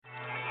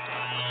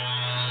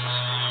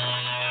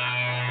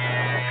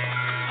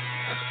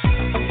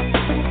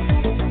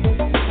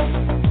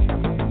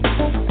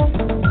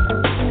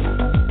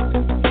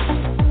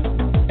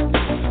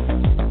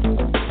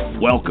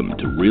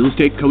Real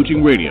Estate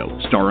Coaching Radio,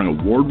 starring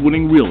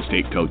award-winning real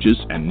estate coaches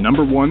and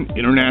 #1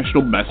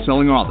 international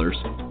best-selling authors,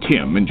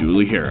 Tim and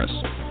Julie Harris.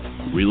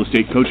 Real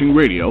Estate Coaching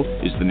Radio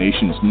is the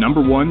nation's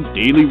 #1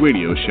 daily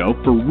radio show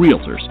for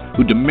realtors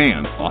who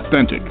demand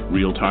authentic,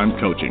 real-time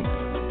coaching.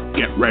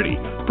 Get ready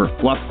for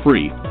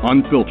fluff-free,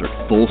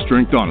 unfiltered,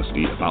 full-strength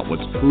honesty about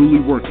what's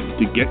truly working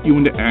to get you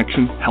into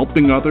action,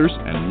 helping others,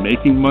 and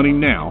making money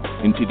now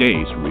in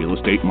today's real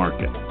estate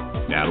market.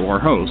 Now to our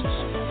hosts,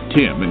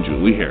 Tim and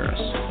Julie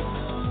Harris.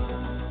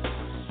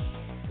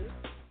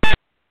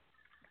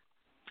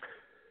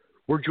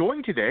 We're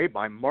joined today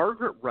by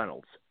Margaret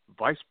Reynolds,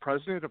 Vice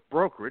President of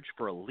Brokerage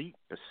for Elite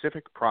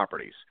Pacific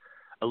Properties.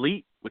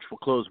 Elite, which will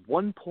close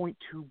 $1.2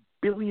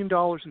 billion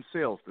in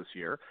sales this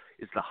year,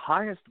 is the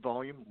highest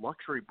volume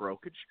luxury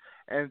brokerage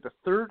and the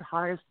third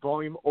highest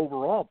volume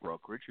overall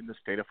brokerage in the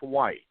state of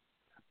Hawaii.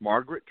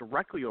 Margaret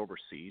directly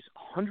oversees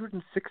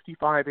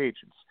 165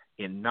 agents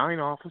in 9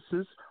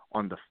 offices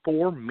on the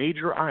 4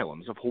 major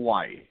islands of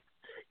Hawaii.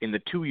 In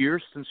the 2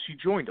 years since she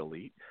joined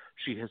Elite,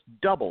 she has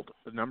doubled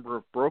the number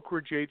of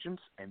brokerage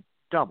agents and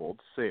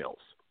doubled sales.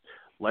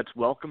 Let's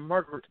welcome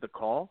Margaret to the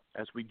call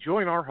as we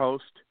join our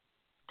host,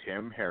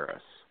 Tim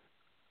Harris.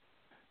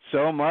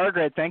 So,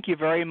 Margaret, thank you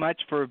very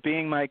much for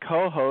being my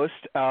co-host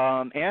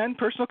and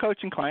personal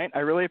coaching client. I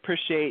really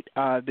appreciate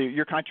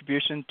your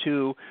contribution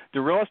to the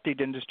real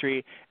estate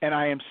industry, and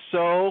I am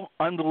so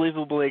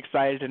unbelievably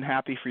excited and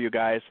happy for you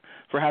guys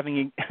for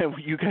having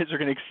you guys are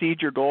going to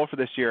exceed your goal for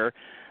this year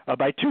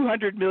by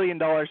 $200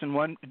 million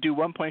and do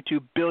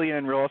 $1.2 billion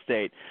in real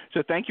estate.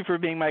 So, thank you for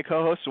being my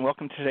co-host, and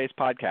welcome to today's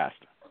podcast.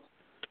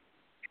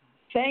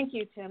 Thank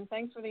you, Tim.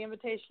 Thanks for the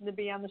invitation to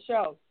be on the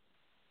show.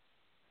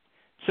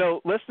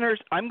 So, listeners,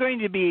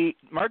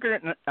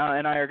 Margaret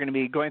and I are going to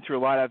be going through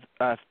a lot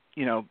of,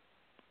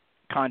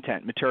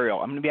 content, material.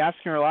 I'm going to be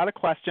asking her a lot of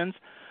questions.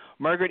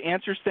 Margaret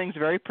answers things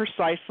very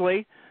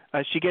precisely.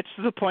 She gets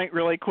to the point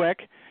really quick.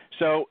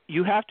 So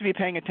you have to be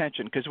paying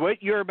attention because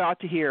what you're about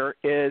to hear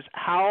is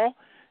how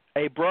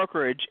a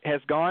brokerage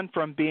has gone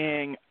from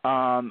being,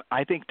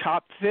 I think,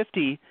 top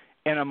 50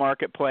 in a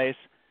marketplace,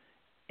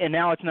 and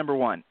now it's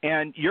 #1.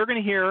 And you're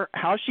going to hear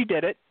how she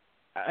did it,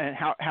 and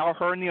how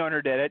her and the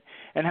owner did it,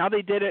 and how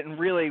they did it in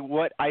really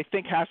what I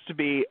think has to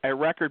be a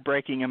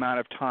record-breaking amount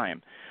of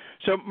time.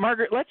 So,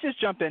 Margaret, let's just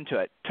jump into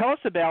it. Tell us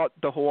about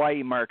the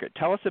Hawaii market.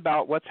 Tell us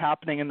about what's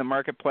happening in the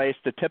marketplace,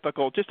 the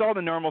typical, just all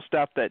the normal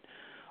stuff that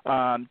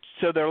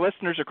so their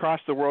listeners across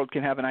the world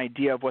can have an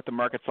idea of what the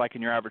market's like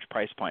in your average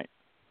price point.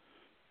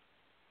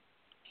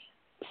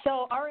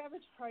 So our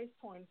average price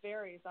point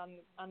varies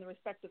on the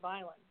respective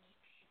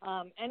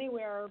islands,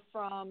 anywhere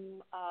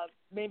from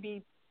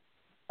maybe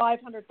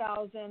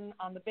 $500,000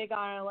 on the Big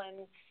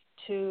Island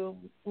to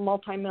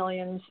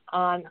multi-millions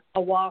on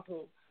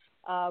Oahu.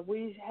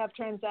 We have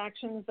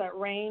transactions that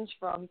range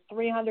from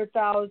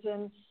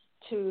 $300,000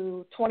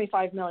 to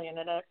 $25 million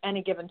at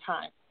any given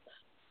time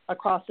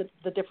across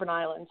the different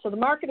islands. So the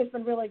market has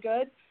been really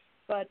good,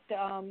 but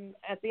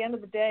at the end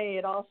of the day,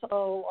 it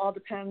also all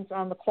depends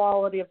on the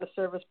quality of the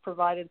service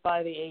provided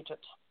by the agent.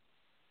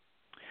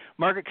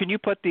 Margaret, can you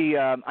put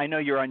I know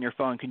you're on your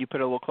phone, can you put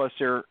it a little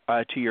closer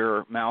to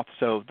your mouth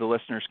so the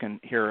listeners can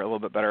hear a little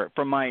bit better?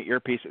 From my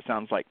earpiece, it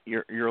sounds like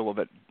you're a little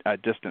bit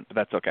distant, but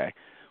that's okay.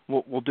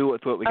 We'll do it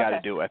with what we got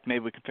to do with.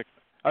 Maybe we can fix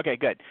it. Okay,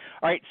 good.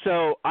 All right,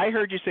 so I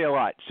heard you say a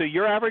lot. So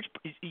your average,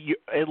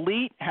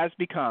 Elite has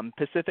become,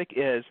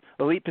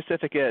 Elite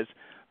Pacific is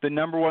the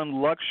 #1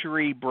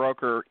 luxury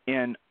broker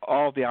in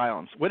all the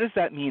islands. What does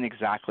that mean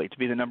exactly, to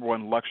be the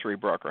 #1 luxury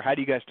broker? How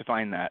do you guys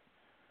define that?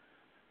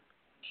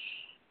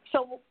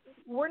 So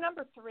we're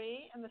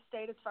 #3 in the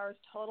state as far as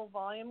total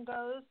volume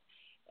goes,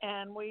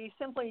 and we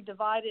simply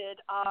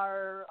divided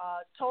our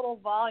total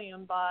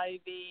volume by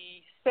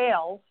the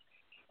sales,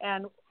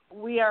 and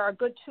we are a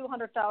good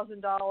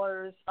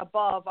 $200,000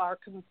 above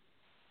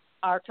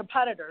our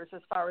competitors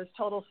as far as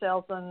total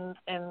sales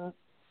in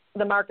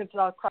the markets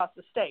all across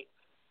the state.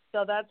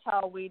 So that's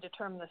how we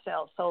determine the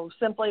sales. So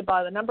simply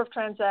by the number of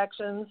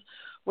transactions,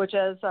 which,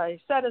 as I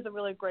said, is a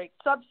really great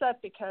subset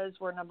because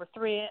we're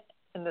 #3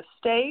 in the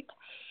state.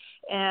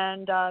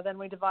 And then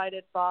we divide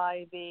it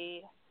by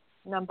the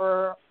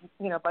number,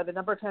 by the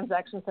number of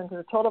transactions into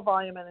the total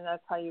volume, and then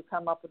that's how you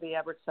come up with the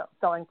average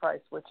selling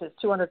price, which is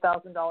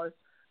 $200,000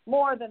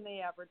 more than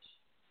the average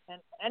in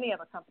any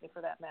other company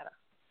for that matter.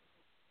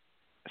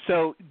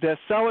 So the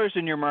sellers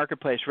in your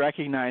marketplace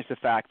recognize the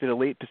fact that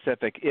Elite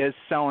Pacific is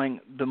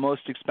selling the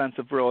most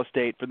expensive real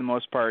estate for the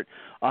most part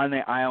on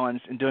the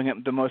islands and doing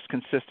it the most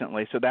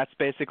consistently. So that's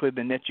basically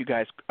the niche you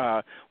guys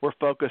were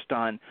focused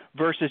on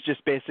versus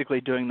just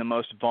basically doing the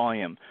most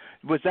volume.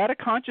 Was that a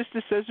conscious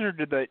decision, or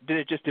did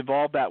it just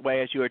evolve that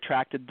way as you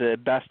attracted the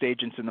best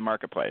agents in the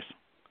marketplace?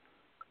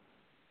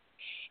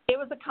 It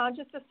was a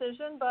conscious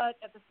decision, but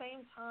at the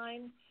same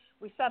time,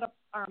 we set up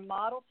our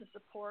model to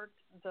support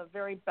the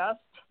very best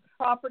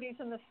properties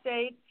in the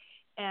state,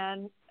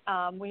 and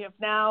we have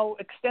now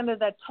extended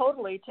that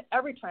totally to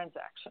every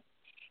transaction.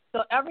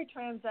 So every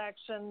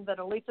transaction that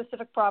Elite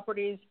Pacific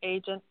Properties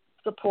agent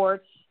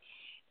supports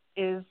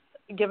is,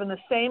 given the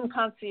same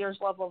concierge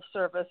level of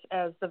service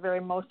as the very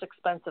most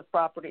expensive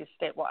properties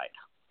statewide.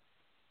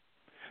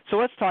 So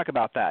let's talk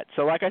about that.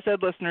 So like I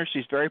said, listeners,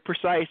 she's very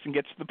precise and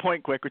gets to the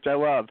point quick, which I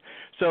love.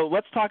 So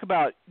let's talk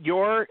about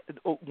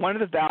one of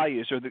the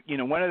values, or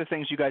one of the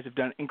things you guys have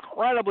done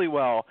incredibly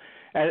well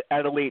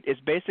at Elite is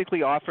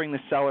basically offering the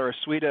seller a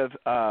suite of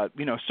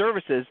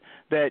services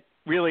that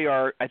really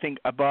are, I think,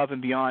 above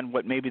and beyond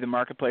what maybe the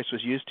marketplace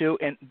was used to,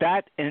 and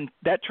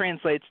that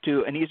translates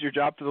to an easier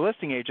job for the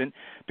listing agent,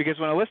 because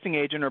when a listing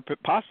agent or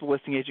possible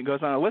listing agent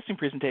goes on a listing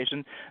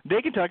presentation,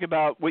 they can talk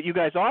about what you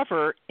guys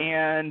offer,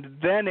 and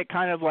then it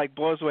kind of like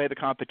blows away the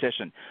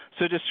competition.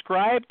 So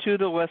describe to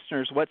the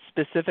listeners what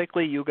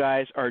specifically you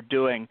guys are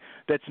doing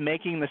that's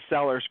making the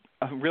sellers,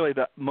 really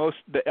the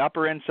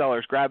upper end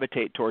sellers,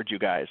 gravitate towards you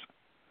guys.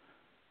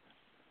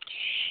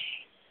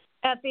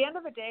 At the end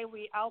of the day,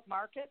 we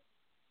outmarket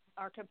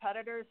our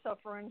competitors. So,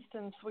 for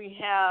instance, we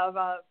have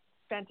a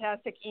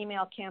fantastic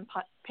email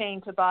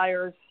campaign to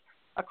buyers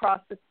across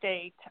the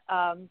state.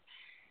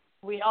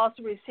 We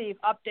also receive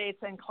updates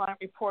and client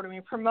reporting.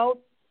 We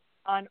promote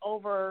on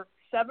over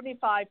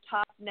 75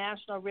 top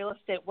national real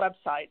estate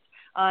websites,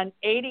 on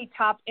 80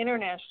 top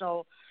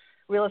international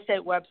real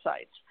estate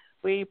websites.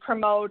 We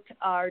promote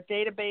our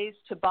database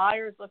to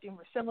buyers looking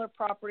for similar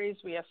properties.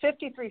 We have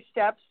 53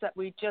 steps that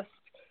we get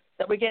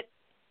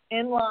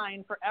in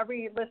line for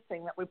every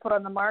listing that we put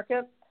on the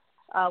market.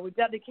 We've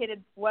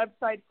dedicated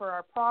website for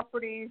our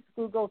properties,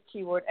 Google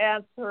keyword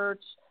ad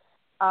search,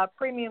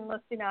 premium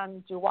listing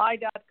on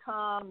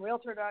July.com,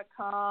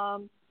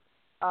 Realtor.com,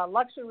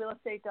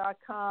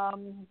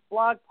 LuxuryRealEstate.com,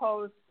 blog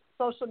posts,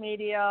 social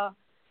media.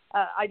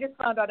 I just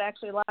found out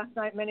actually last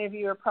night, many of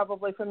you are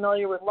probably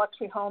familiar with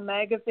Luxury Home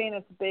Magazine.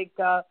 It's a big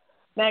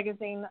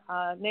magazine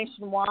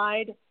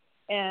nationwide,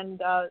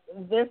 and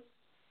this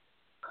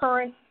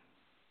current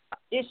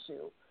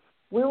issue,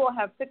 we will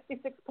have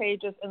 66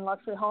 pages in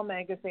Luxury Home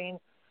Magazine,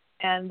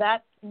 and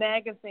that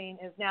magazine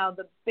is now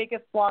the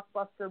biggest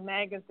blockbuster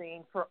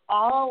magazine for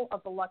all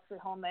of the luxury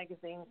home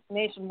magazines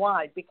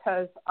nationwide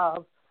because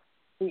of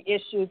the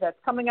issue that's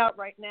coming out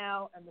right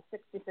now and the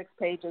 66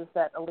 pages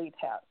that Elite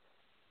has.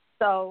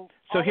 So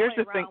here's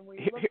the thing.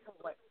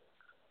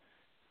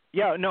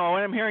 Yeah, no,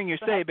 what I'm hearing you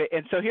say,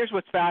 and so here's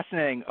what's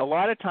fascinating. A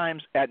lot of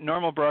times at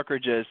normal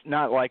brokerages,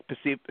 not like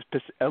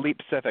Elite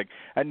Pacific,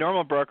 at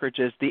normal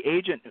brokerages, the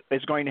agent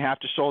is going to have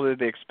to shoulder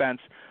the expense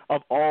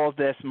of all of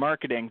this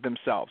marketing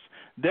themselves.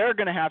 They're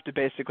going to have to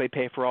basically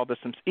pay for all this,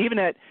 even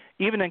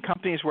in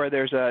companies where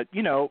there's a,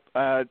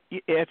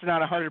 it's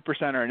not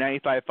 100% or a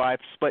 95-5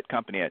 split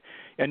company.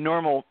 A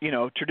normal,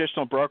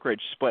 traditional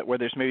brokerage split where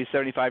there's maybe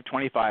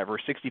 75-25 or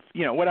 60,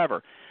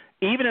 whatever.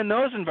 Even in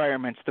those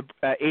environments, the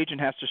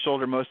agent has to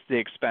shoulder most of the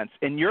expense.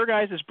 In your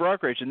guys'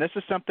 brokerage, and this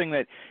is something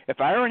that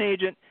if I were an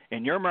agent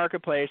in your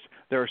marketplace,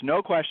 there is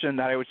no question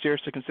that I would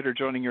seriously consider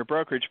joining your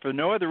brokerage for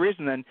no other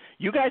reason than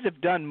you guys have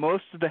done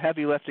most of the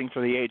heavy lifting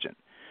for the agent.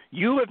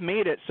 You have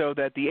made it so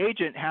that the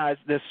agent has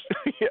this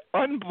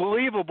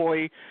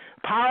unbelievably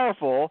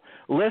powerful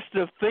list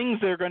of things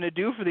they're going to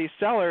do for these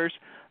sellers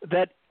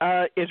that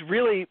is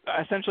really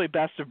essentially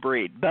best of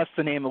breed. That's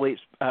the name Elite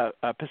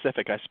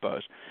Pacific, I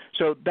suppose.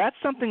 So that's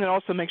something that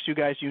also makes you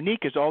guys unique,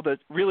 is all the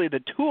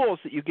tools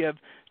that you give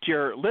to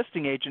your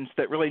listing agents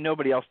that really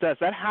nobody else does.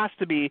 That has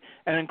to be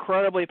an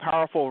incredibly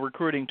powerful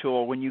recruiting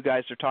tool when you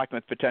guys are talking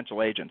with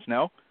potential agents,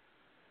 no?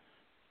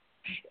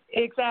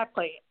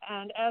 Exactly.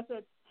 And as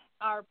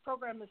our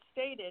program is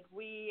stated,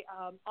 we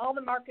all the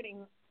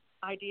marketing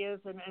ideas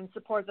and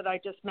support that I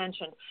just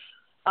mentioned,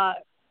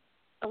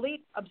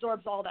 Elite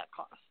absorbs all that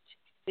cost.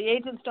 The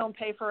agents don't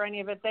pay for any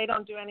of it. They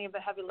don't do any of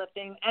the heavy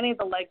lifting, any of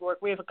the legwork.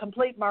 We have a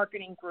complete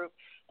marketing group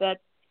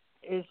that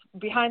is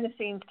behind the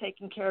scenes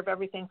taking care of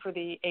everything for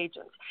the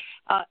agents.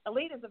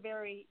 Elite is a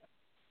very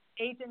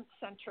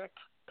agent-centric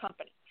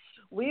company.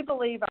 We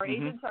believe our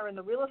agents are in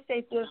the real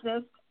estate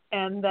business,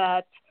 and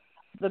that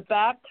the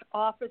back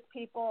office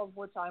people, of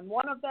which I'm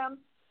one of them,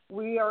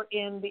 we are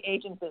in the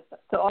agent business.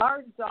 So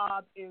our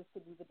job is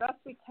to do the best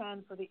we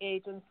can for the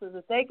agents so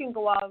that they can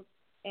go out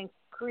and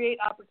create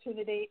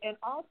opportunity and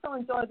also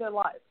enjoy their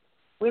lives.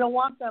 We don't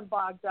want them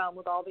bogged down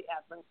with all the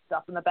admin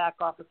stuff and the back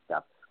office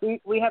stuff.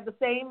 We have the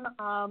same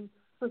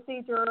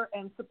procedure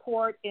and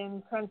support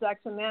in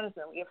transaction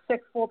management. We have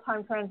 6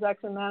 full-time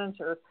transaction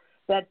managers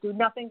that do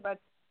nothing but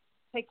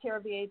take care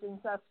of the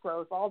agent's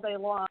escrows all day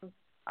long.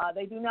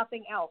 They do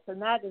nothing else, and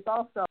that is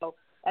also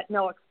at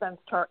no expense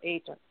to our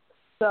agents.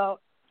 So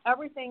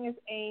everything is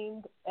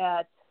aimed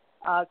at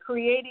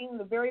creating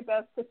the very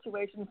best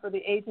situation for the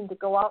agent to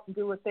go out and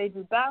do what they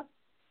do best,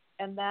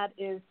 and that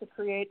is to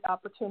create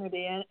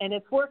opportunity. And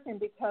it's working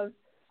because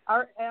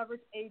our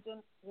average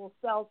agent will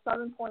sell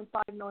 $7.5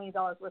 million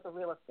worth of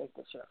real estate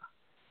this year.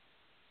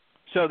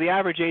 So the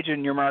average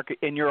agent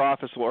in your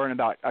office will earn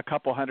about a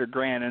couple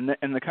 $100,000.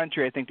 In the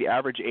country, I think the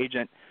average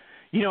agent,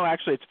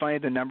 Actually, it's funny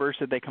the numbers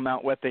that they come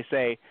out with. They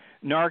say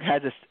NARG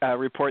has a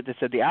report that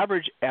said the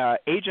average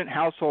agent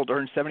household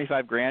earns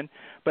 $75,000,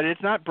 but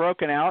it's not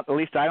broken out. At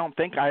least I don't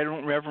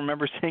ever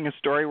remember seeing a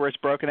story where it's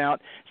broken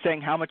out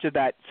saying how much of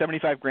that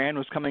 $75,000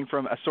 was coming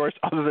from a source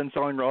other than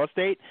selling real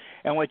estate.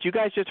 And what you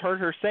guys just heard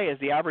her say is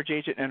the average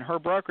agent in her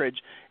brokerage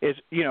is,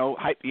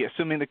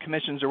 assuming the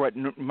commissions are what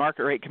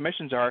market rate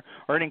commissions are,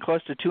 earning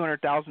close to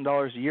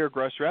 $200,000 a year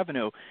gross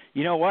revenue.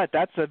 You know what?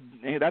 That's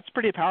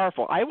pretty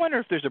powerful. I wonder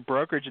if there's a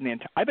brokerage in the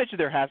entire. I bet you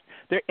there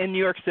in New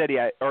York City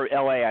or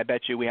LA. I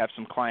bet you we have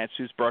some clients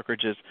whose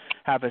brokerages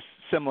have a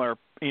similar,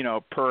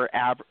 their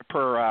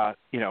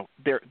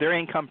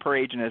income per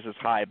agent is as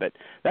high, but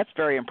that's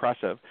very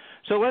impressive.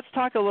 So let's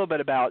talk a little bit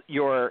about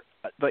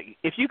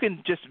if you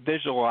can just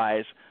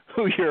visualize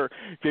who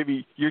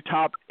maybe your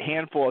top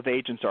handful of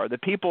agents are, the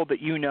people that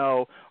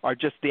are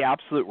just the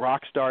absolute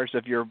rock stars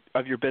of your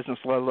business,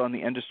 let alone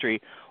the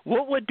industry.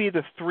 What would be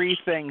the three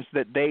things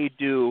that they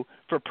do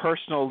for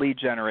personal lead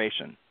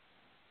generation?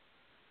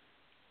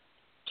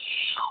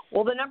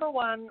 Well, the number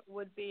one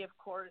would be, of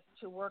course,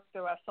 to work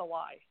through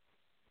SOI.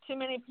 Too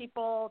many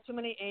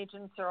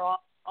agents are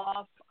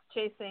off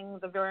chasing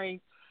the very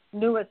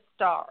newest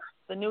star,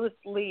 the newest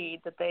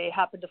lead that they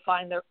happen to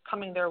find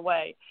coming their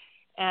way.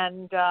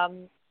 And,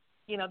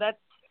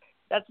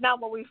 that's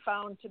not what we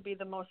found to be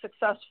the most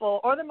successful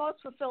or the most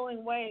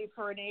fulfilling way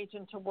for an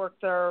agent to work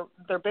their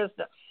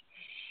business.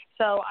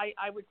 So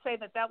I would say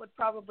that would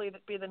probably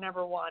be the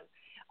number one.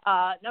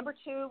 Number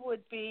two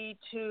would be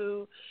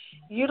to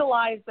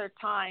utilize their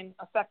time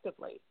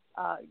effectively,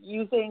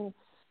 using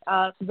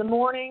the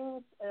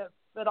mornings, if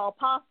at all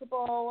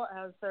possible,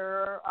 as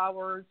their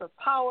hours of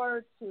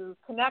power to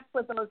connect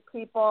with those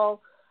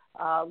people,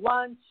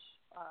 lunch,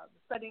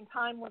 spending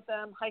time with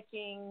them,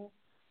 hiking,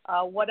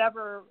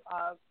 whatever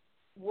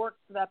works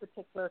for that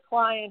particular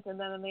client. And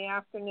then in the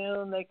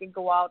afternoon, they could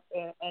go out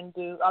and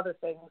do other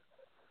things.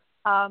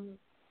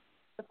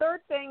 The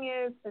third thing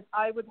is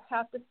I would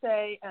have to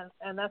say,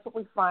 and that's what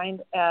we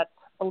find at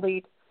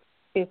Elite,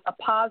 is a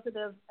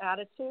positive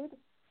attitude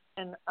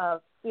and a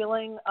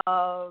feeling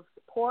of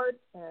support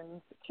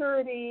and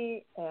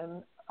security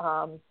and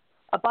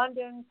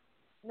abundance,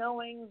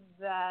 knowing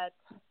that,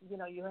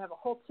 you have a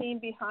whole team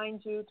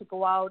behind you to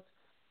go out,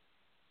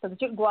 so that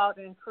you can go out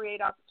and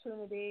create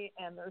opportunity,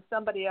 and there's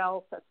somebody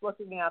else that's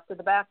looking after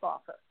the back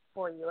office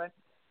for you.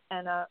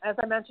 And as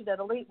I mentioned at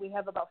Elite, we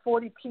have about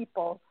 40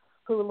 people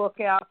who look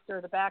after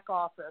the back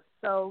office.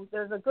 So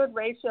there's a good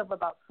ratio of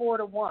about 4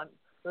 to 1.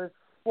 There's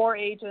 4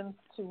 agents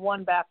to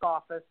 1 back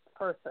office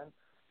person,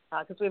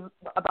 because we have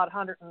about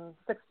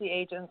 160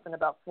 agents and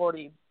about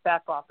 40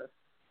 back office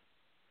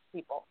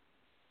people.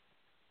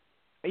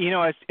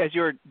 As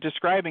you're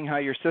describing how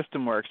your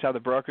system works, how the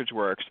brokerage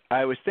works,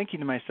 I was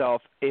thinking to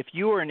myself, if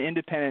you were an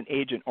independent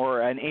agent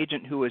or an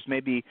agent who was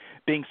maybe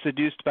being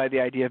seduced by the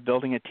idea of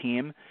building a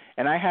team,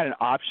 and I had an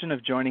option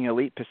of joining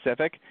Elite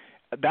Pacific,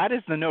 that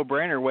is the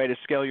no-brainer way to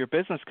scale your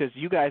business, because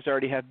you guys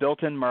already have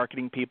built-in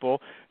marketing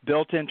people,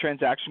 built-in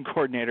transaction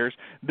coordinators,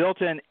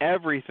 built-in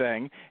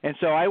everything. And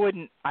so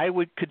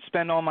could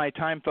spend all my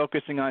time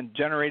focusing on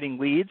generating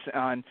leads,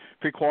 on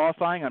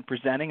pre-qualifying, on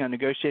presenting, on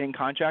negotiating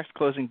contracts,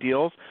 closing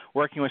deals,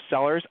 working with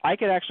sellers. I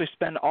could actually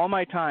spend all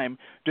my time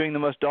doing the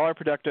most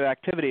dollar-productive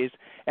activities,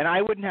 and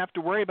I wouldn't have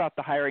to worry about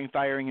the hiring,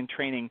 firing, and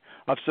training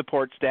of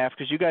support staff,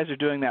 because you guys are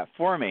doing that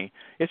for me.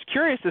 It's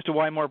curious as to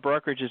why more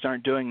brokerages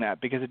aren't doing that,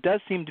 because it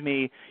does seem to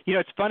me,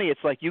 it's funny. It's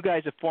like you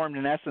guys have formed,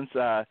 in essence,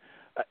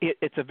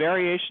 it's a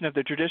variation of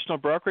the traditional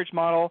brokerage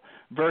model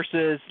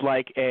versus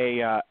like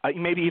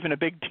maybe even a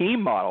big team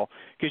model,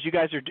 because you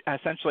guys are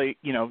essentially,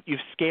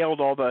 you've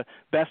scaled all the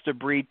best of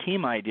breed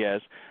team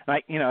ideas.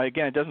 And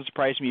again, it doesn't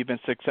surprise me you've been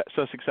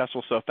so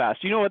successful so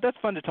fast. You know what? That's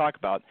fun to talk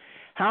about.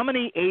 How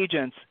many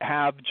agents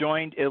have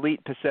joined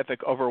Elite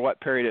Pacific over what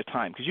period of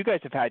time? Because you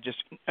guys have had just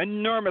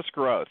enormous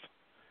growth.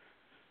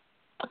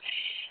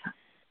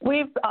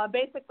 We've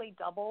basically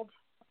doubled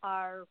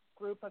our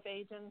group of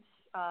agents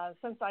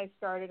since I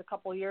started a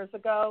couple years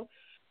ago.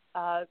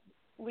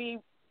 Elite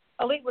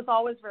was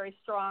always very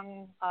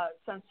strong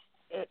since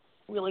it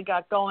really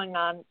got going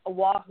on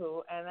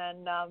Oahu, and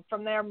then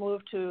from there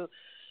moved to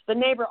the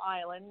neighbor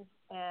islands.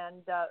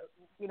 And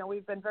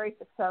we've been very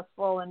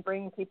successful in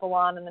bringing people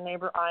on in the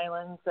neighbor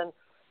islands, and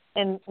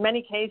in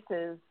many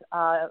cases,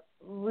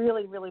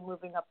 really, really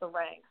moving up the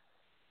ranks.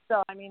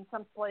 So,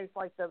 some place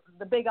like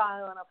the Big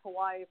Island of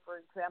Hawaii, for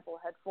example,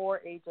 had 4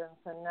 agents,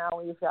 and now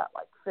we've got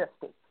like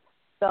 50.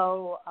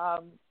 So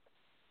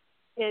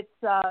it's,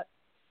 a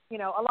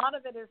lot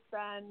of it has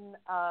been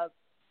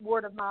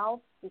word of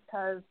mouth,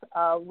 because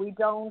we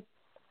don't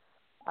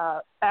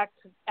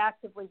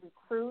actively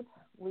recruit.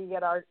 We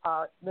get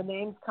the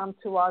names come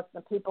to us,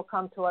 the people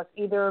come to us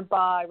either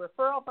by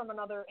referral from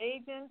another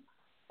agent,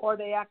 or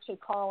they actually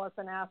call us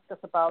and ask us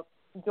about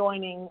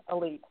joining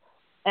Elite.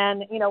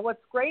 And,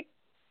 what's great,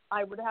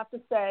 I would have to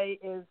say,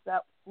 is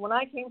that when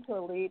I came to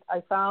Elite,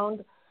 I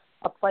found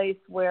a place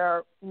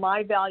where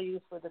my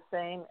values were the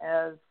same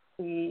as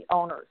the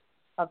owners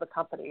of the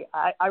company.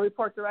 I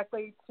report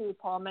directly to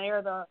Paul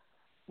Mayer, the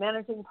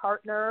managing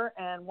partner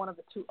and one of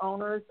the two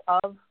owners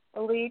of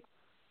Elite,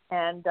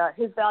 and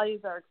his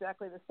values are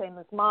exactly the same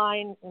as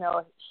mine.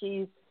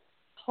 He's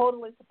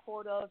totally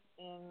supportive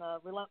in the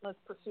relentless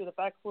pursuit of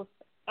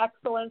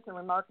excellence and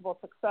remarkable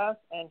success,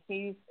 and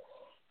he's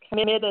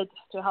committed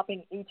to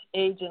helping each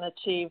agent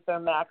achieve their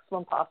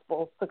maximum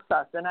possible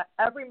success. And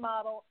every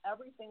model,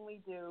 everything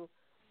we do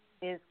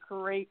is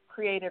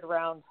created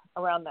around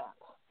that.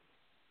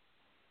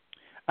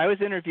 I was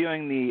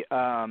interviewing the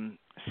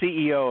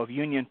CEO of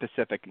Union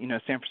Pacific,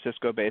 San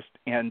Francisco-based,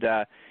 and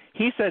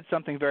he said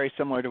something very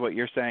similar to what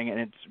you're saying, and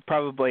it's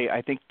probably,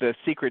 I think, the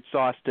secret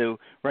sauce to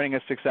running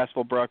a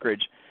successful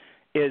brokerage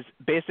is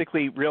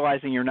basically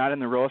realizing you're not in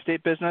the real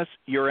estate business,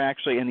 you're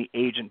actually in the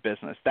agent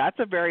business. That's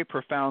a very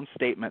profound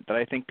statement that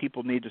I think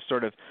people need to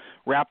sort of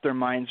wrap their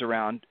minds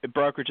around,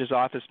 brokerages,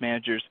 office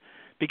managers,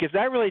 because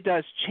that really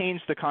does change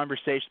the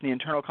conversation, the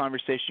internal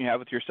conversation you have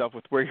with yourself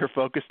with where your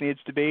focus needs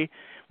to be.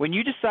 When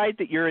you decide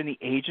that you're in the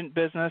agent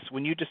business,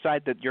 when you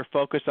decide that your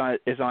focus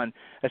is on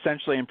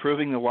essentially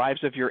improving the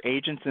lives of your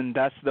agents and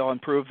thus they'll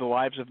improve the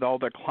lives of all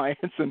their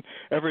clients and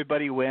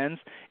everybody wins,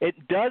 it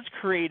does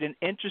create an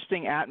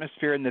interesting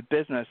atmosphere in the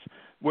business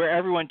where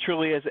everyone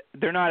truly is,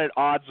 they're not at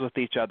odds with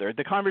each other.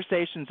 The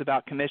conversations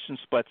about commission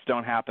splits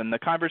don't happen. The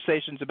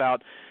conversations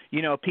about,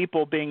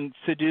 people being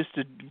seduced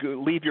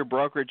to leave your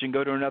brokerage and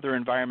go to another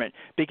environment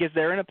because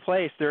they're in a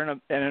place, they're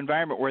in an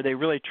environment where they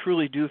really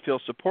truly do feel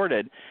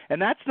supported.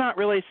 And that's not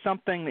really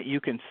something that you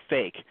can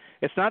fake.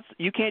 It's not,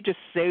 you can't just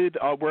say,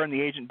 we're in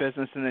the agent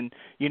business and then,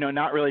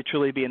 not really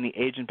truly be in the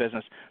agent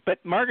business. But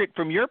Margaret,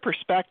 from your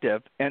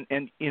perspective, and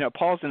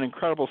Paul's an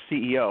incredible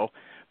CEO,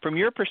 from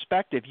your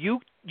perspective, you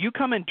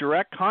come in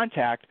direct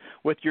contact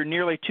with your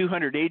nearly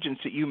 200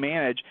 agents that you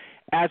manage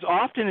as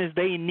often as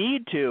they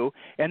need to,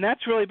 and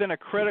that's really been a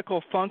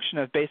critical function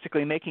of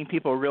basically making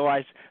people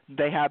realize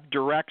they have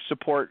direct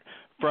support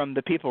from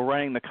the people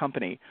running the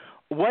company.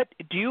 What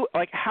do you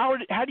like? How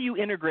do you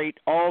integrate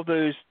all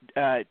those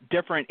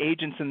different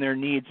agents and their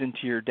needs into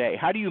your day?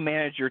 How do you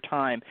manage your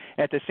time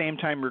at the same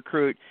time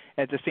recruit,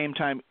 at the same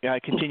time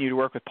continue to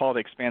work with Paul to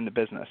expand the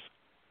business?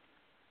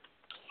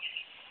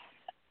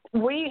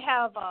 We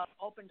have an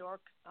open door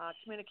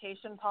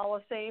communication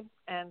policy,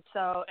 and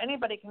so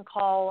anybody can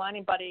call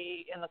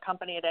anybody in the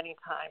company at any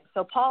time.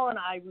 So Paul and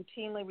I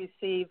routinely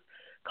receive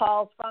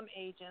calls from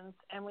agents,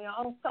 and we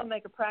also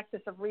make a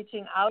practice of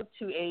reaching out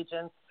to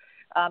agents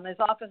as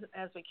often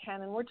as we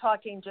can, and we're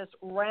talking just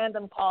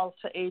random calls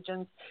to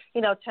agents,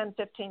 10,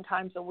 15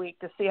 times a week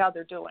to see how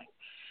they're doing.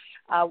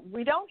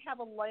 We don't have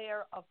a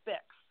layer of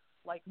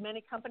BICs like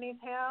many companies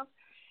have.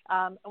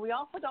 We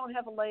also don't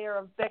have a layer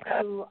of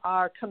BICs who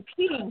are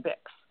competing BICs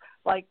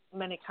like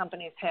many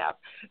companies have.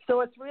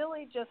 So it's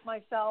really just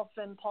myself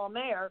and Paul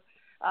Mayer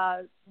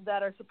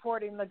that are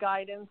supporting the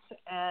guidance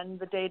and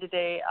the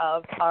day-to-day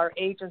of our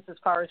agents as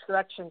far as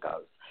direction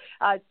goes.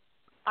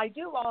 I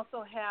do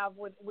also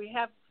we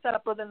have set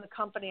up within the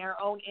company our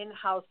own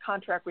in-house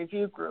contract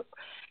review group.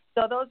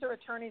 So those are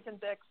attorneys and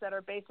BICs that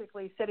are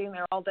basically sitting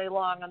there all day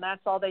long, and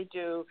that's all they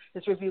do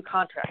is review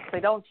contracts. They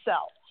don't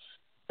sell.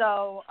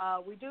 So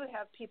we do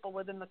have people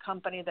within the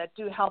company that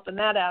do help in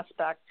that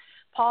aspect.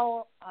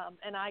 Paul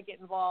and I get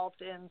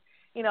involved in,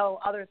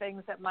 other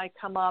things that might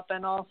come up,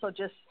 and also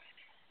just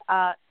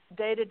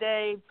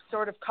day-to-day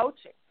sort of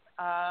coaching,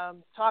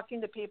 talking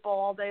to people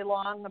all day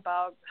long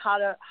about how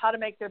to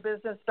make their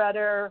business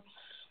better,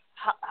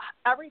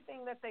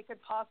 everything that they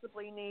could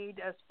possibly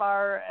need as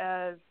far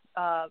as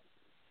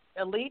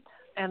Elite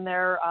and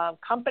their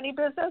company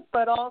business,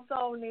 but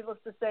also, needless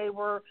to say,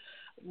 we're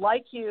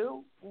like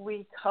you,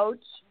 we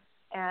coach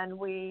and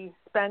we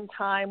spend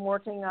time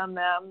working on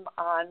them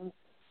on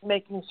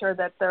making sure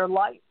that their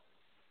life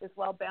is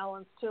well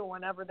balanced too.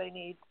 Whenever they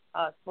need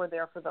us, we're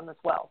there for them as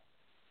well.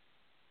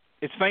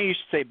 It's funny you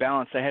should say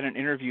balance. I had an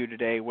interview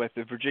today with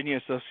the Virginia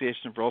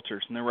Association of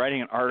Realtors, and they're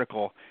writing an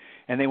article,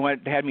 and they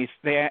had me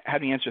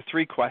answer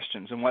 3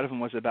 questions, and one of them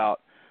was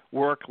about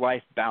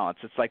work-life balance.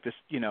 It's like this,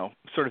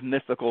 sort of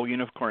mythical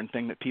unicorn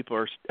thing that people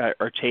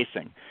are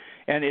chasing.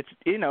 And it's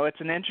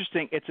an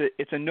interesting,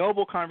 it's a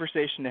noble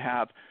conversation to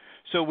have.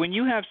 So when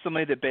you have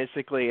somebody that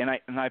basically, and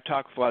I've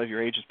talked with a lot of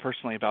your agents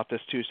personally about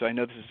this too, so I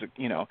know this is,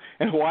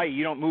 in Hawaii,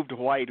 you don't move to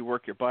Hawaii to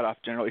work your butt off,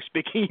 generally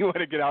speaking. You want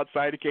to get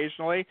outside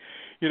occasionally,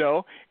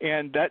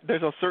 and that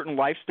there's a certain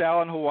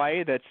lifestyle in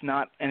Hawaii that's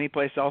not any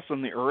place else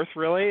on the earth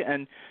really.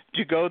 And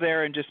to go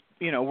there and just,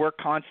 work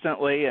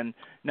constantly and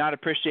not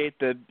appreciate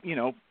the,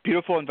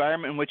 beautiful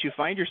environment in which you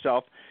find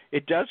yourself,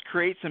 it does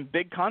create some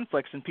big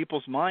conflicts in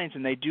people's minds,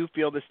 and they do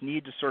feel this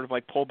need to sort of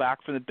like pull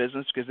back from the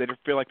business because they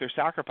feel like they're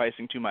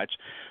sacrificing too much.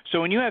 So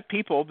when you have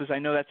people, because I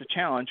know that's a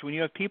challenge, when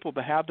you have people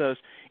to have those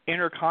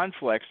inner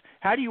conflicts,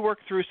 how do you work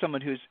through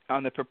someone who's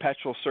on the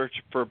perpetual search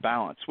for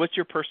balance? What's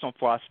your personal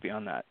philosophy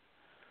on that?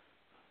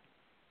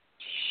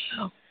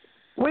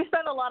 We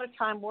spend a lot of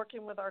time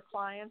working with our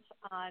clients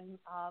on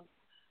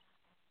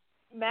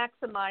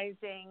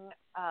maximizing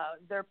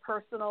their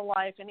personal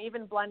life and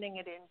even blending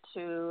it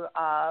into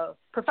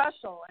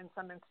professional in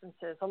some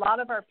instances. A lot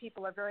of our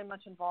people are very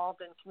much involved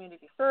in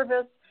community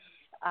service,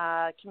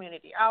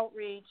 community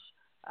outreach.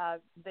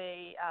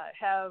 They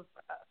have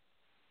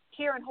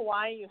here in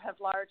Hawaii, you have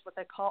large what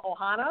they call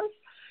ohanas,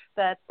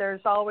 that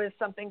there's always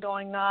something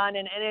going on.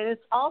 And it is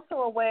also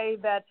a way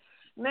that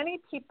many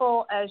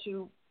people, as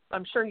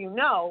I'm sure you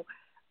know,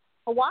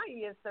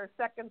 Hawaii is their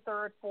second,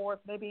 third, fourth,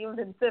 maybe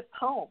even fifth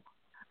home.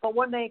 But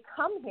when they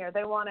come here,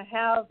 they want to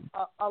have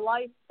a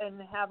life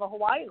and have a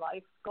Hawaii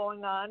life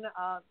going on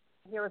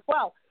here as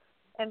well.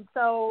 And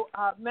so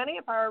many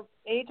of our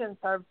agents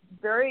are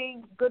very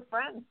good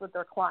friends with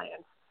their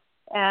clients.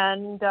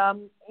 And,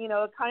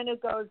 it kind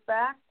of goes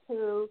back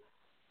to,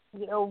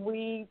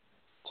 we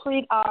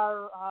treat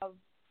our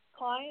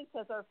clients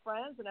as our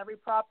friends and every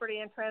property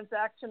and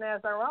transaction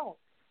as our own.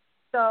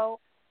 So,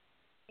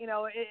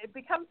 it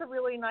becomes a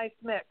really nice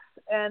mix.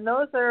 And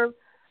those are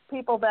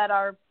people that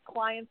are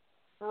clients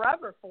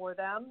forever for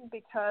them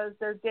because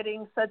they're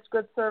getting such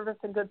good service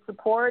and good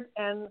support.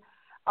 And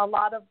a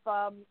lot of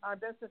our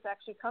business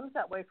actually comes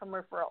that way from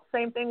referral.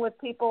 Same thing with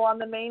people on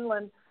the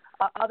mainland,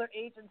 other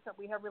agents that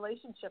we have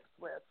relationships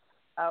with.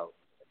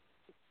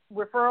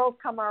 Referrals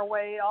come our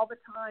way all the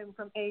time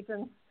from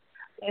agents,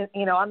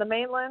 on the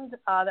mainland.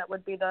 That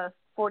would be the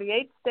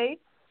 48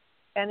 states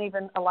and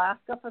even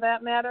Alaska for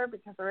that matter,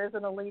 because there is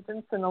an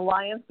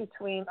alliance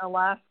between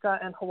Alaska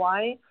and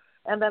Hawaii.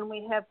 And then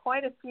we have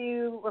quite a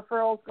few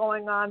referrals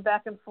going on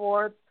back and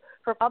forth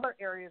from other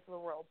areas of the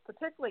world,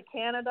 particularly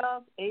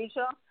Canada,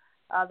 Asia.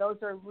 Those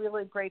are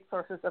really great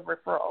sources of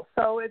referrals.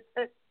 So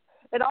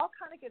it all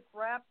kind of gets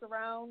wrapped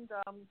around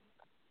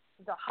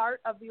the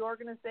heart of the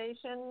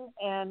organization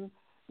and,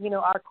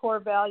 our core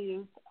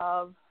values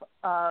of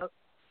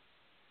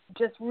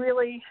just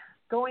really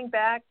going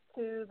back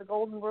to the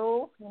golden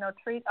rule,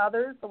 treat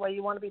others the way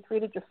you want to be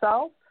treated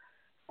yourself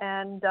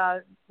and,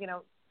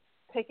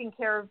 taking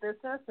care of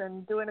business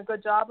and doing a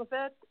good job of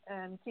it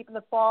and keeping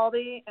the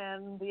quality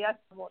and the essence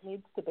of what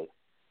needs to be.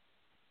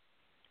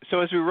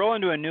 So as we roll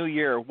into a new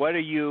year, what are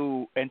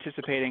you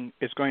anticipating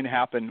is going to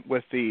happen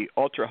with the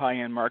ultra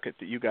high-end market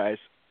that you guys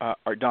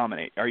are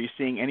dominate? Are you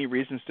seeing any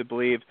reasons to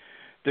believe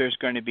there's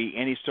going to be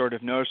any sort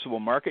of noticeable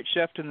market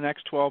shift in the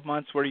next 12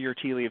 months? What are your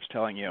tea leaves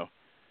telling you?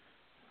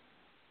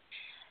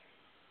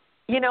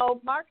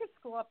 Markets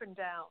go up and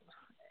down,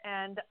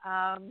 and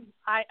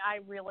I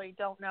really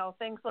don't know.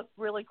 Things look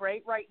really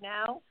great right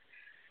now,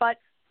 but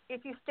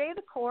if you stay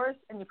the course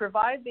and you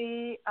provide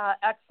the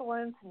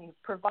excellence and you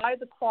provide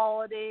the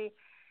quality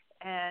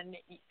and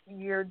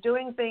you're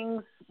doing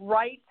things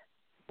right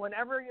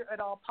whenever you're at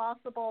all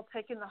possible,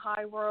 taking the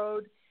high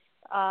road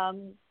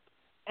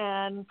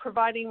and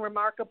providing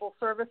remarkable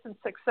service and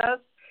success,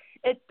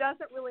 it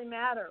doesn't really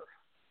matter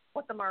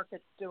what the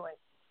market's doing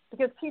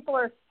because people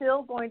are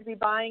still going to be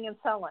buying and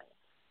selling.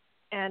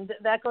 And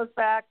that goes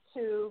back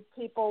to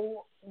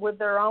people with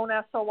their own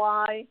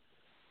SOI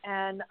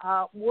and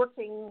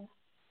working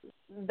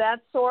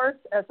that source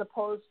as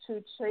opposed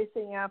to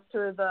chasing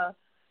after the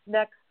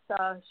next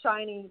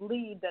shiny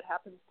lead that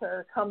happens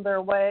to come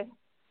their way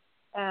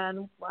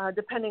and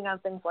depending on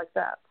things like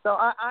that. So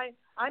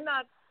I'm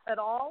not at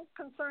all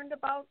concerned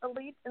about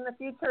Elite in the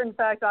future. In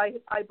fact, I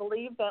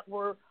believe that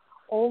we're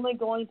only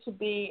going to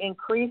be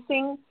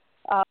increasing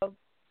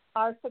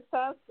our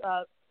success.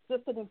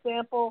 Just an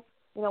example,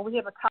 we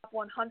have a top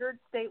 100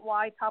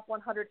 statewide, top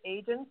 100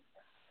 agents.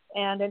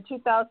 And in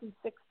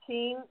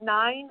 2016,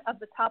 9 of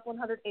the top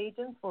 100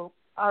 agents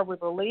are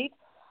with Elite.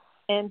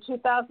 In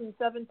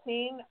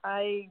 2017,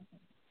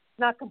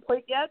 not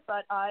complete yet,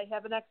 but I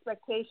have an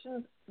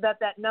expectation that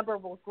number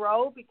will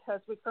grow because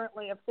we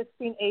currently have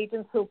 16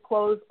 agents who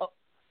close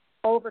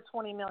over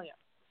 $20 million.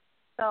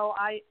 So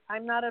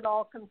I'm not at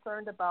all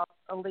concerned about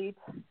Elite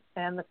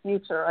and the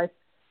future.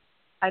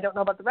 I don't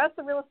know about the rest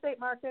of the real estate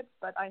market,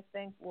 but I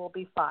think we'll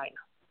be fine.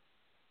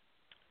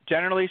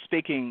 Generally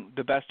speaking,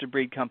 the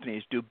best-of-breed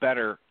companies do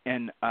better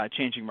in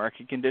changing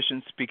market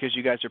conditions because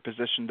you guys are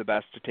positioned the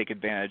best to take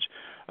advantage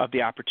of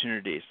the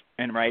opportunities.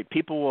 And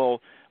people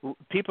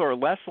are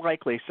less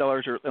likely,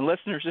 sellers and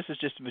listeners, this is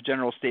just a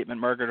general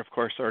statement. Margaret, of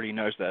course, already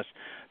knows this.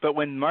 But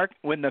when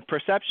the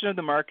perception of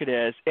the market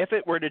is, if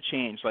it were to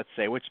change, let's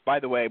say, which, by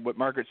the way, what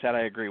Margaret said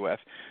I agree with,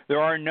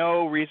 there are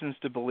no reasons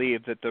to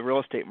believe that the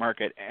real estate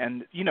market,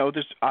 and,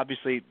 there's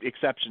obviously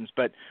exceptions,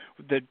 but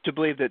to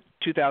believe that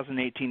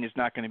 2018 is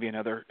not going to be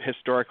another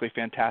historically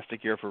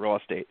fantastic year for real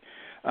estate.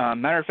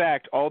 Matter of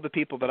fact, all the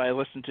people that I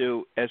listen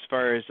to as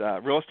far as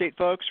real estate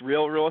folks,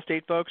 real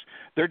estate folks,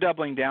 they're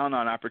doubling down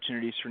on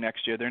opportunities for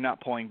next year. They're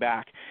not pulling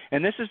back.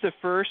 And this is the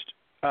first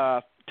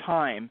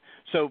time.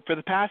 So for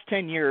the past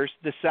 10 years,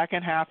 the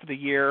second half of the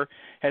year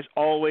has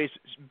always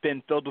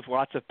been filled with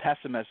lots of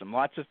pessimism.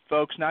 Lots of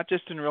folks, not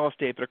just in real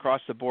estate, but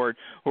across the board,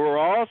 who are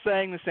all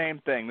saying the same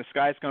thing. The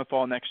sky's going to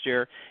fall next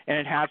year, and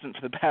it hasn't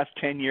for the past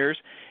 10 years.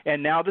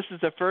 And now this is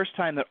the first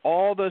time that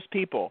all those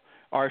people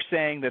are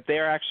saying that they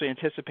are actually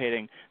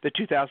anticipating that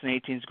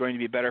 2018 is going to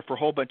be better for a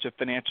whole bunch of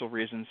financial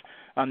reasons.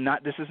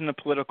 This isn't a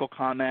political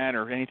comment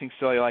or anything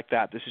silly like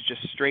that. This is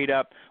just straight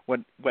up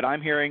what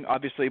I'm hearing.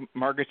 Obviously,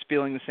 Margaret's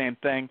feeling the same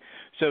thing.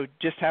 So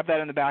just have that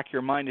in the back of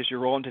your mind as you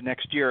roll into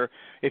next year.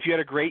 If you had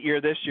a great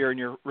year this year in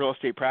your real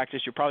estate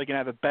practice, you're probably going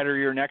to have a better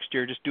year next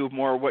year. Just do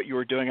more of what you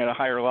were doing at a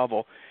higher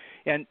level.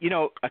 And,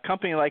 a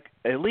company like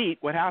Elite,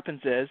 what happens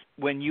is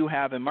when you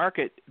have a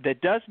market that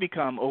does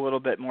become a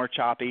little bit more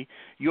choppy,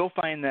 you'll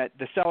find that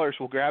the sellers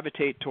will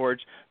gravitate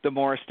towards the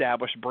more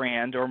established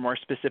brand, or more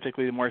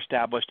specifically the more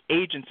established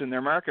agents in their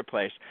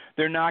marketplace.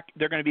 They're going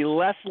to be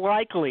less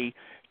likely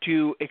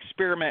to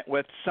experiment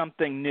with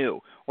something new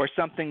or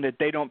something that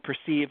they don't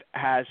perceive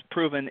has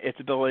proven its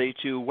ability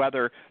to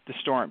weather the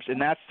storms.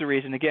 And that's the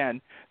reason,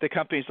 again, that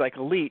companies like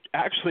Elite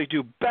actually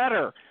do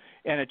better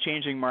in a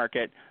changing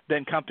market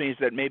than companies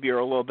that maybe are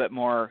a little bit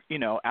more,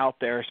 out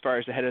there as far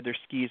as ahead of their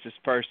skis as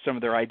far as some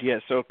of their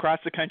ideas. So across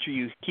the country,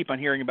 you keep on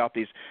hearing about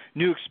these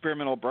new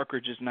experimental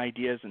brokerages and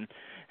ideas, and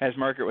as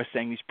Margaret was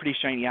saying, these pretty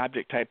shiny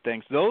object type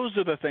things. Those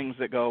are the things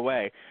that go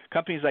away.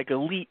 Companies like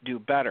Elite do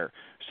better.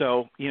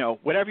 So,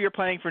 whatever you're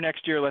planning for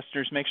next year,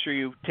 listeners, make sure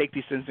you take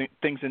these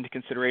things into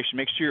consideration.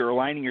 Make sure you're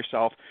aligning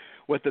yourself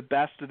with the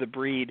best of the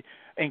breed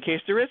in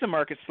case there is a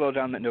market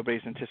slowdown that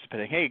nobody's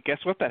anticipating. Hey, guess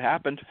what? That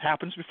happened.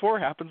 Happens before.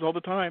 Happens all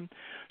the time.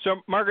 So,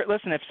 Margaret,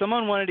 listen, if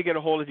someone wanted to get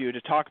a hold of you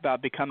to talk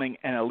about becoming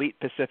an Elite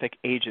Pacific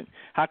agent,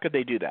 how could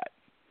they do that?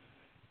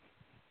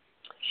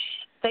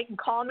 They can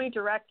call me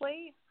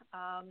directly,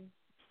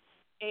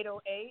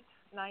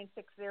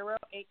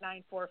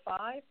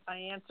 808-960-8945. I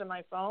answer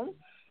my phone,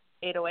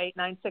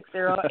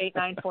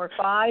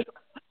 808-960-8945,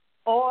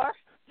 or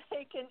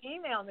they can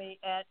email me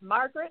at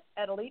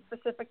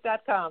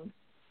margaret@elitepacific.com.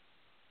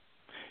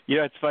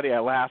 It's funny. I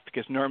laugh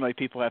because normally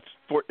people at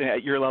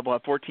your level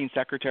have 14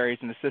 secretaries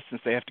and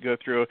assistants they have to go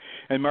through,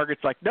 and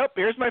Margaret's like, nope,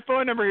 here's my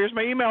phone number, here's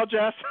my email,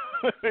 Jess.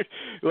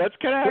 Let's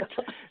connect.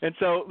 And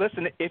so,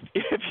 listen, if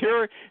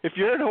you're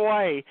in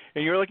Hawaii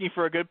and you're looking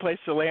for a good place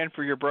to land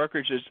for your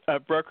brokerage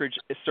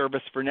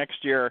service for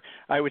next year,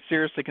 I would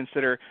seriously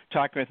consider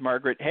talking with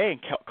Margaret. Hey,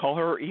 call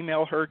her or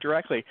email her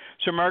directly.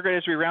 So, Margaret,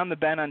 as we round the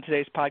bend on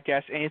today's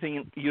podcast,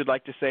 anything you'd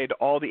like to say to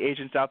all the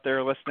agents out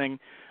there listening?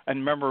 And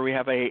remember, we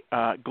have a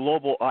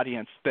global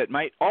audience that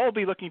might all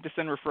be looking to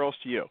send referrals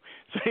to you.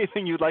 So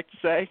anything you'd like to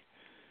say?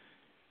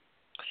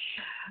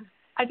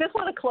 I just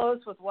want to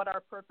close with what our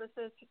purpose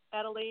is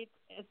at Elite.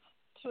 It's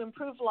to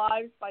improve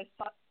lives by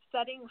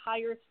setting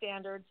higher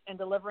standards and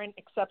delivering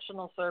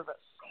exceptional service.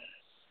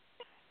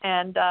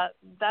 And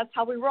that's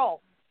how we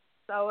roll.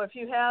 So if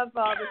you have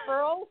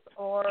referrals,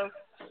 or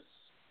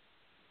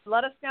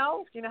let us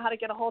know. You know how to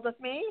get a hold of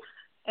me.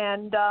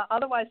 And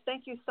otherwise,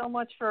 thank you so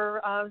much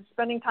for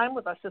spending time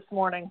with us this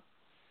morning.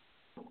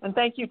 And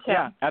thank you, Tim.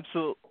 Yeah,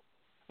 absolutely.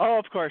 Oh,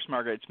 of course,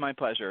 Margaret. It's my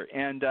pleasure.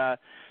 And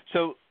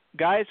so,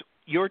 guys,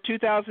 your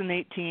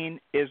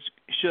 2018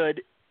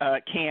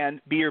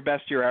 can be your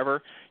best year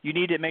ever. You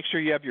need to make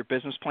sure you have your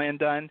business plan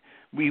done.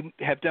 We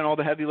have done all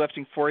the heavy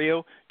lifting for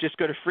you. Just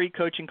go to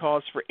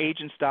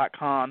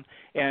freecoachingcallsforagents.com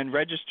and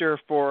register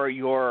for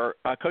your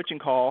coaching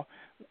call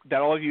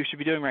that all of you should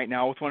be doing right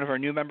now with one of our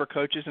new member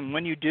coaches. And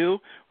when you do,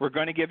 we're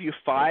going to give you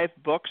 5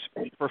 books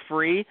for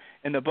free.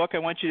 And the book I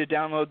want you to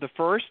download, the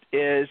first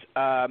is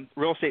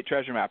Real Estate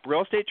Treasure Map.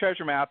 Real Estate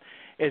Treasure Map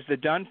is the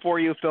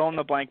done-for-you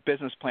fill-in-the-blank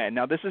business plan.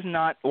 Now, this is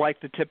not like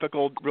the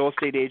typical real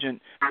estate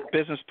agent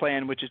business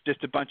plan, which is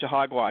just a bunch of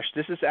hogwash.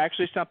 This is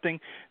actually something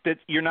that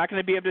you're not going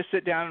to be able to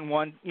sit down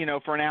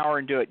for an hour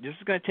and do it. This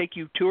is going to take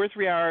you 2 or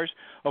 3 hours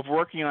of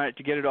working on it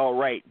to get it all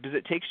right, because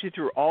it takes you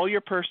through all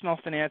your personal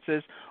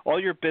finances, all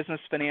your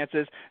business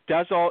finances,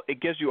 it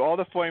gives you all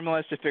the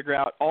formulas to figure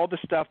out all the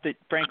stuff that,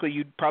 frankly,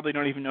 you probably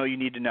don't even know you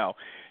need to know.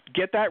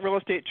 Get that Real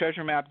Estate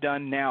Treasure Map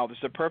done now. This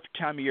is the perfect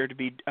time of year to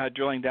be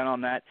drilling down on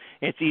that.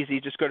 It's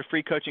easy. Just go to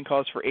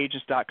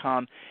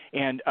freecoachingcallsforagents.com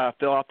and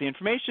fill out the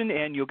information,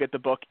 and you'll get the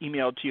book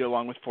emailed to you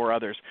along with 4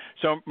 others.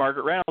 So,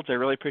 Margaret Reynolds, I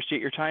really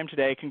appreciate your time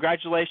today.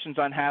 Congratulations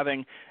on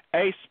having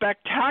a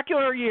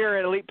spectacular year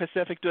at Elite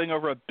Pacific, doing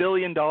over $1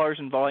 billion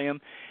in volume.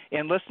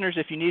 And listeners,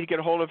 if you need to get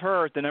a hold of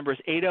her, the number is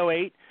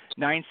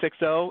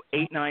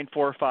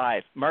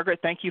 808-960-8945. Margaret,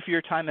 thank you for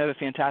your time. Have a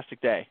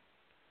fantastic day.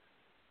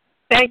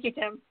 Thank you,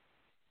 Tim.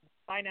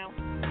 Bye now.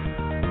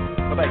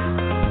 Bye-bye.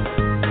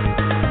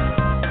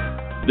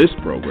 This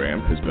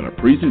program has been a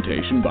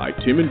presentation by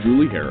Tim and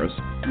Julie Harris,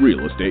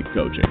 Real Estate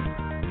Coaching.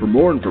 For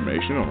more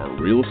information on our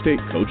real estate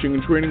coaching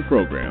and training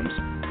programs,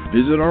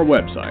 visit our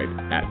website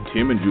at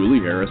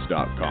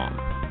timandjulieharris.com.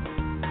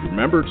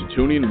 Remember to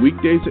tune in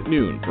weekdays at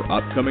noon for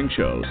upcoming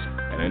shows,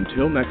 and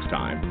until next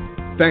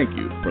time, thank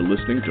you for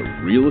listening to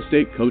Real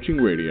Estate Coaching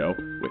Radio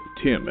with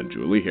Tim and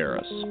Julie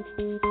Harris.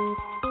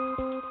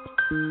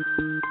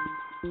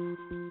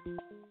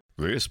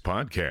 This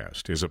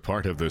podcast is a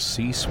part of the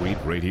C-Suite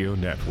Radio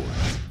Network.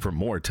 For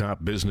more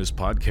top business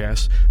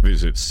podcasts,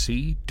 visit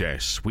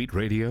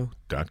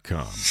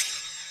c-suiteradio.com.